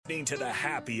To the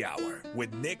Happy Hour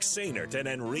with Nick Sainert and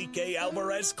Enrique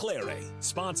Alvarez Clary,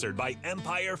 sponsored by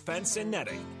Empire Fence and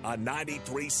Netting on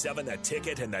 93.7 The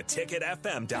Ticket and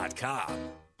theticketfm.com.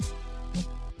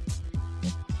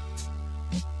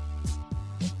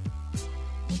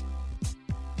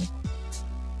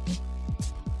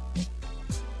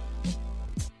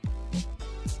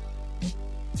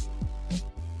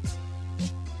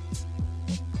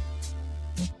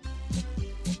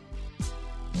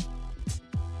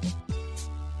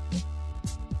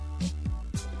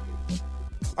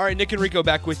 All right, Nick and Rico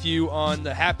back with you on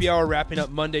the Happy Hour, wrapping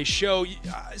up Monday's show.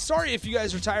 Sorry if you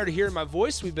guys are tired of hearing my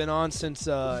voice. We've been on since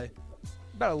about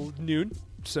noon,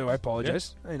 so I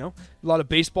apologize. Yeah. I know. A lot of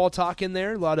baseball talk in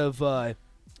there. A lot of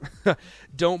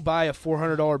don't buy a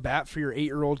 $400 bat for your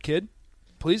 8-year-old kid,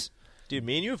 please. Dude,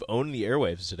 me and you have owned the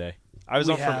airwaves today. I was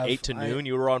on from 8 to noon.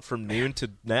 You were on from noon to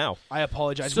now. I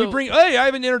apologize. So, hey, I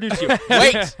haven't introduced you.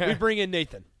 Wait. We bring in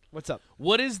Nathan. What's up?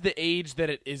 What is the age that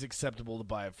it is acceptable to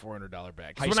buy a $400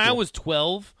 bag? Because when I was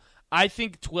 12, I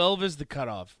think 12 is the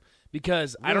cutoff.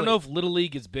 Because really? I don't know if Little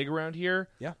League is big around here.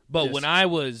 Yeah. But when I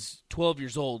was 12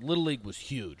 years old, Little League was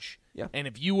huge. Yeah. And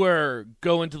if you were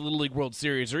going to the Little League World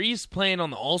Series or East playing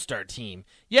on the All-Star team,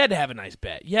 you had to have a nice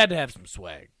bat. You had to have some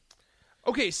swag.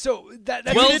 Okay, so that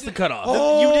 12's the cutoff.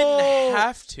 You didn't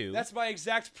have to. That's my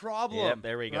exact problem. Yeah,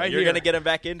 there we go. Right You're going to get him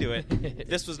back into it.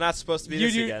 This was not supposed to be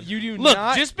this again. You do Look,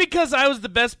 not. Just because I was the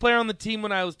best player on the team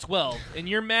when I was 12, and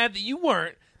you're mad that you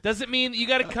weren't, doesn't mean that you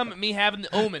got to come at me having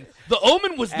the Omen. The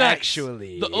Omen was nice.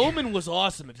 Actually. The Omen was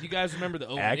awesome. If you guys remember the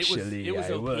Omen. Actually, it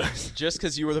was I OP. was. Just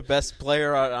because you were the best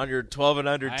player on your 12 and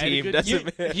under team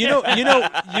doesn't mean... You know, I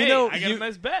got a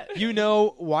nice bet. You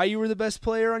know why you were the best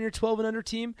player on your 12 and under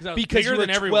team? Because you were 12,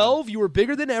 everyone. You were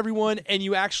bigger than everyone, and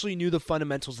you actually knew the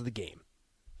fundamentals of the game.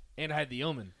 And I had the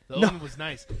Omen. The Omen was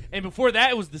nice. And before that,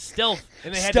 it was the Stealth.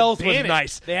 And they had Stealth to ban was it.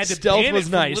 nice. They had to Stealth ban was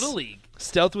it from nice. Little League.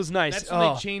 Stealth was nice. That's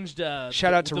when they changed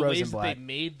shout out to the ways Rosenblatt. that they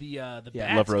made the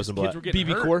bats. Love Rosenblatt.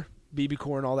 BB core. BB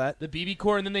core and all that. The BB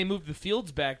core, and then they moved the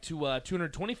fields back to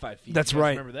 225 feet. That's you guys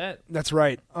right. Remember that? That's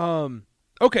right.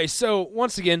 Okay, so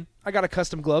once again, I got a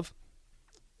custom glove.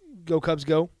 Go Cubs,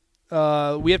 go.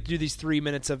 We have to do these 3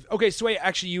 minutes of... Okay, so wait,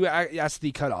 actually, you asked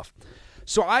the cutoff.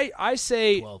 So I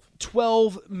say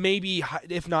 12, maybe,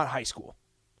 if not high school.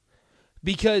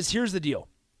 Because here's the deal.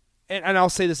 And I'll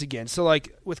say this again. So,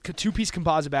 like, with two-piece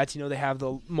composite bats, they have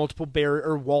the multiple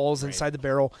walls inside the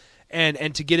barrel.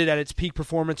 And to get it at its peak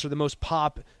performance or the most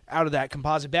pop out of that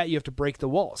composite bat, you have to break the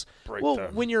walls.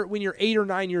 When you're 8 or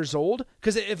 9 years old,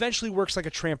 because it eventually works like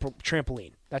a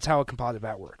trampoline. That's how a composite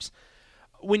bat works.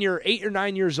 When you're 8 or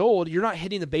 9 years old, you're not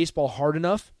hitting the baseball hard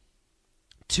enough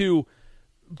to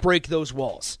break those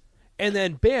walls. And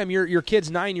then, bam, your kid's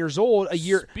 9 years old.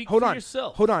 Hold on.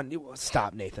 Yourself. Hold on.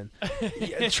 Stop, Nathan.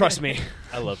 Trust me.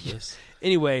 I love this.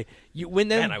 Anyway,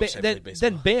 bam,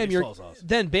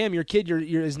 awesome. your kid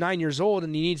is 9 years old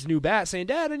and he needs a new bat. Saying,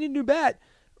 "Dad, I need a new bat."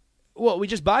 Well, we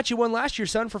just bought you one last year,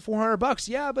 son, for $400.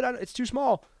 Yeah, but it's too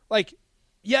small. Like,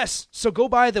 yes. So go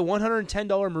buy the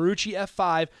 $110 Marucci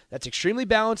F5. That's extremely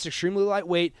balanced, extremely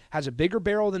lightweight, has a bigger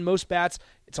barrel than most bats.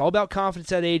 It's all about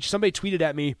confidence at age. Somebody tweeted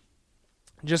at me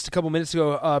just a couple minutes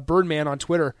ago, Birdman on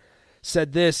Twitter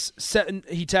said this.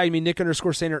 He tagged me,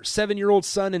 Nick_Sainer, 7-year-old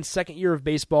son in second year of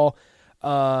baseball,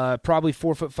 probably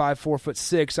 4'5",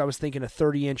 4'6". I was thinking a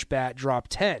 30-inch bat, drop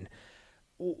 10.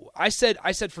 I said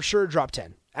for sure drop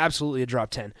 10. Absolutely a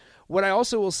drop 10. What I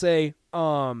also will say,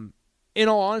 in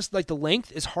all honesty, like the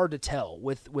length is hard to tell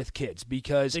with kids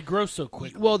because they grow so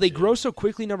quickly. Well, they grow so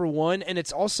quickly, number one, and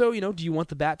it's also, do you want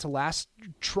the bat to last?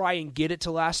 Try and get it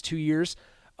to last 2 years.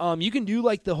 You can do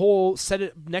like the whole set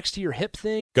it next to your hip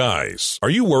thing. Guys, are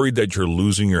you worried that you're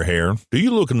losing your hair? Do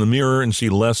you look in the mirror and see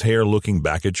less hair looking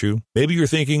back at you? Maybe you're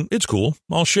thinking, it's cool,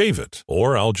 I'll shave it.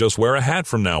 Or I'll just wear a hat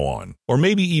from now on. Or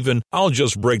maybe even, I'll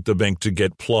just break the bank to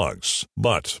get plugs.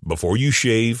 But before you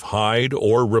shave, hide,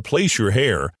 or replace your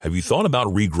hair, have you thought about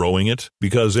regrowing it?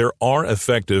 Because there are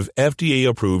effective,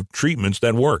 FDA-approved treatments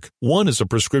that work. One is a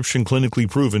prescription clinically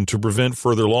proven to prevent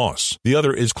further loss. The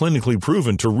other is clinically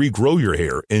proven to regrow your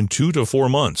hair in 2 to 4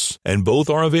 months. And both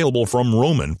are available from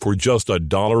Roman for just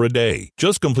 $1 a day.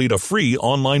 Just complete a free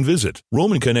online visit.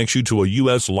 Roman connects you to a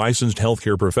U.S. licensed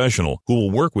healthcare professional who will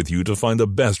work with you to find the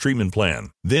best treatment plan.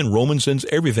 Then Roman sends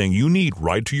everything you need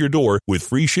right to your door with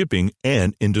free shipping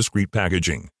and indiscreet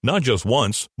packaging. Not just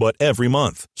once, but every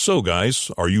month. So guys,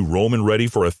 are you Roman ready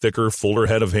for a thicker, fuller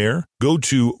head of hair? Go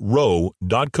to ro.co/regrow.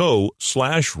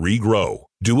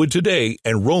 Do it today,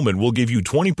 and Roman will give you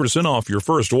 20% off your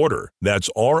first order. That's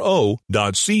ro.co/regrow.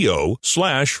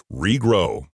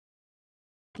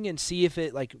 And see if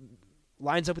it like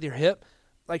lines up with your hip.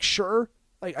 Like, sure,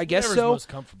 Like I guess Whatever's so, most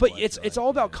comfortable, but I it's feel all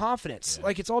like, about yeah. confidence. Yeah.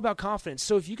 Like it's all about confidence.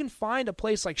 So if you can find a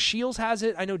place like Shields has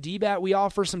it, I know D-Bat, we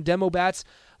offer some demo bats.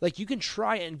 Like you can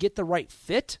try and get the right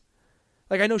fit.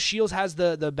 Like I know Shields has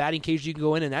the batting cage you can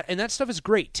go in, and that stuff is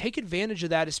great. Take advantage of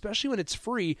that, especially when it's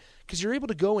free, because you're able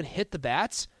to go and hit the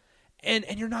bats, and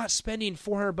you're not spending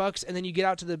 $400, and then you get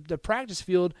out to the practice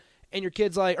field, and your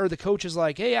kid's like, or the coach is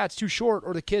like, hey, yeah, it's too short,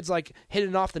 or the kid's like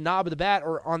hitting off the knob of the bat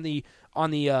or on the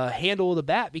handle of the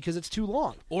bat because it's too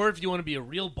long. Or if you want to be a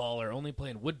real baller, only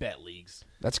playing wood bat leagues.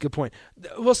 That's a good point.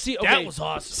 Well, see, okay, That was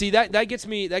awesome. See, that gets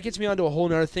me onto a whole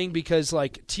nother thing, because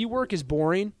like tee work is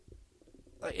boring.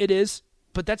 It is,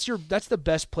 but that's the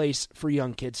best place for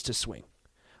young kids to swing.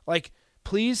 Like,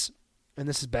 please, and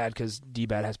this is bad because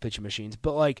D-Bat has pitching machines,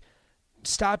 but like,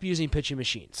 stop using pitching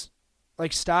machines.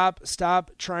 Like, stop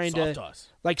trying Soft to toss.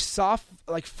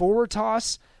 like forward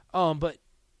toss, but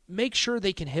make sure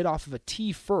they can hit off of a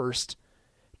tee first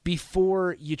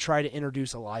before you try to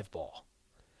introduce a live ball.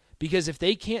 Because if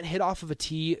they can't hit off of a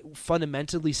tee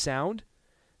fundamentally sound,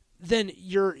 then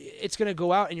it's going to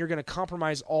go out and you're going to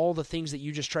compromise all the things that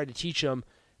you just tried to teach them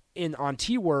on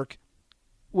tee work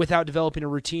without developing a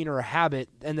routine or a habit,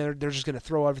 and they're just going to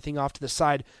throw everything off to the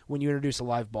side when you introduce a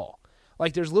live ball.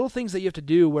 Like, there's little things that you have to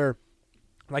do where,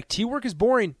 like, tee work is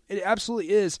boring. It absolutely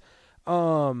is.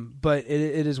 But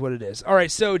it is what it is. All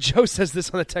right, so Joe says this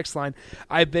on the text line.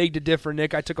 I beg to differ,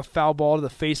 Nick. I took a foul ball to the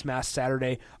face mask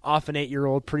Saturday off an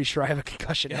 8-year-old. Pretty sure I have a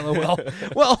concussion, LOL.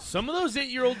 Well, some of those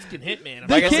 8-year-olds can hit, man.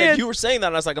 Like I said, you were saying that,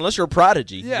 and I was like, unless you're a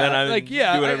prodigy, then I like, do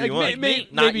whatever you want.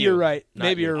 Maybe you're right.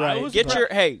 Maybe you're right.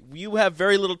 Hey, you have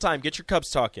very little time. Get your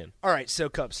Cubs talk in. All right, so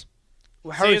Cubs.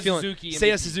 How are you feeling?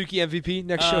 Seiya Suzuki MVP.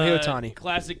 Next Shohei Ohtani.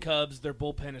 Classic Cubs. Their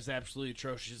bullpen is absolutely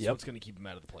atrocious. Yep. So it's going to keep them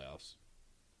out of the playoffs.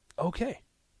 Okay.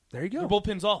 There you go. Their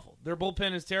bullpen's awful. Their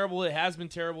bullpen is terrible. It has been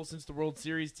terrible since the World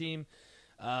Series team.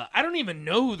 I don't even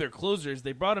know who their closer is.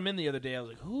 They brought him in the other day. I was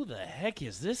like, who the heck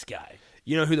is this guy?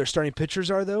 You know who their starting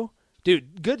pitchers are, though?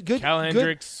 Dude, good. Cal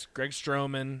Hendricks, Greg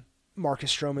Stroman.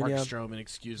 Marcus Stroman, Stroman,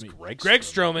 excuse me. Greg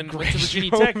Stroman went to Virginia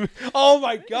Tech. Oh,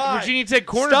 my God. Virginia Tech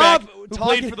cornerback who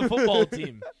played for the football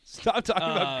team. Stop talking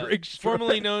about Greg Stroman.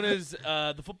 Formerly known as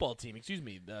the football team. Excuse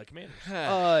me, the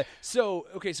Commanders. So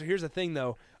here's the thing,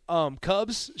 though.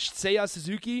 Cubs, Seiya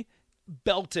Suzuki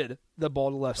belted the ball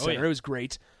to left center. Yeah. It was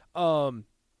great.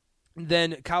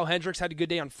 Then Kyle Hendricks had a good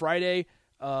day on Friday.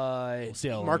 Marcus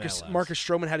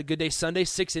Stroman had a good day Sunday.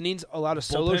 6 innings, allowed a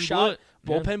solo shot.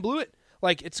 Bullpen blew it.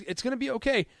 Like, it's going to be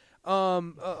okay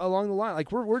along the line.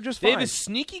 Like, we're just fine. They have a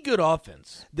sneaky good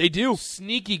offense. They do.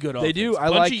 Sneaky good offense. They do.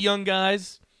 Bunch of young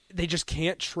guys. They just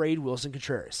can't trade Wilson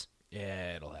Contreras.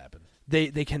 Yeah, it'll happen.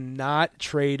 They cannot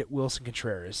trade Wilson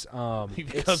Contreras.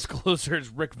 The Cubs closer is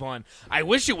Rick Vaughn. I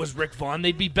wish it was Rick Vaughn.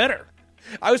 They'd be better.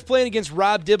 I was playing against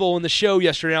Rob Dibble in the show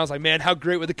yesterday, and I was like, man, how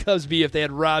great would the Cubs be if they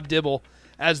had Rob Dibble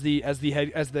as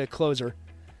the closer?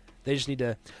 They just need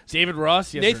to. David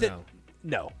Ross, yes Nathan, or no?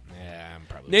 No. Yeah, I'm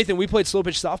probably. Nathan, we played slow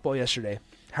pitch softball yesterday.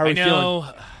 How are we feeling?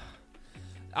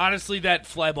 Honestly, that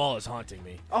fly ball is haunting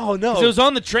me. Oh no! It was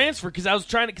on the transfer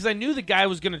because I knew the guy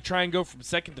was going to try and go from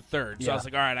second to third. So I was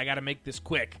like, all right, I got to make this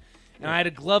quick. And I had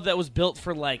a glove that was built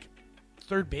for like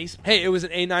third baseman. Hey, it was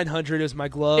an A900. It was my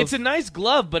glove. It's a nice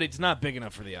glove, but it's not big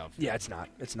enough for the outfield. Yeah, it's not.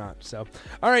 It's not. So,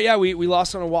 all right, yeah, we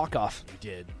lost on a walk off. We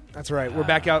did. That's right. We're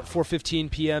back out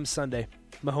 4:15 p.m. Sunday.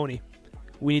 Mahoney.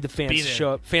 We need the fans to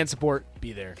show up. Fan support.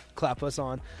 Be there. Clap us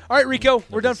on. All right, Rico,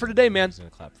 we're done for today, man. I'm going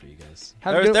to clap for you guys.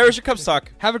 There's your Cubs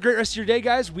talk. Have a great rest of your day,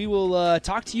 guys. We will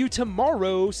talk to you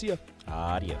tomorrow. See ya.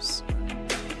 Adios.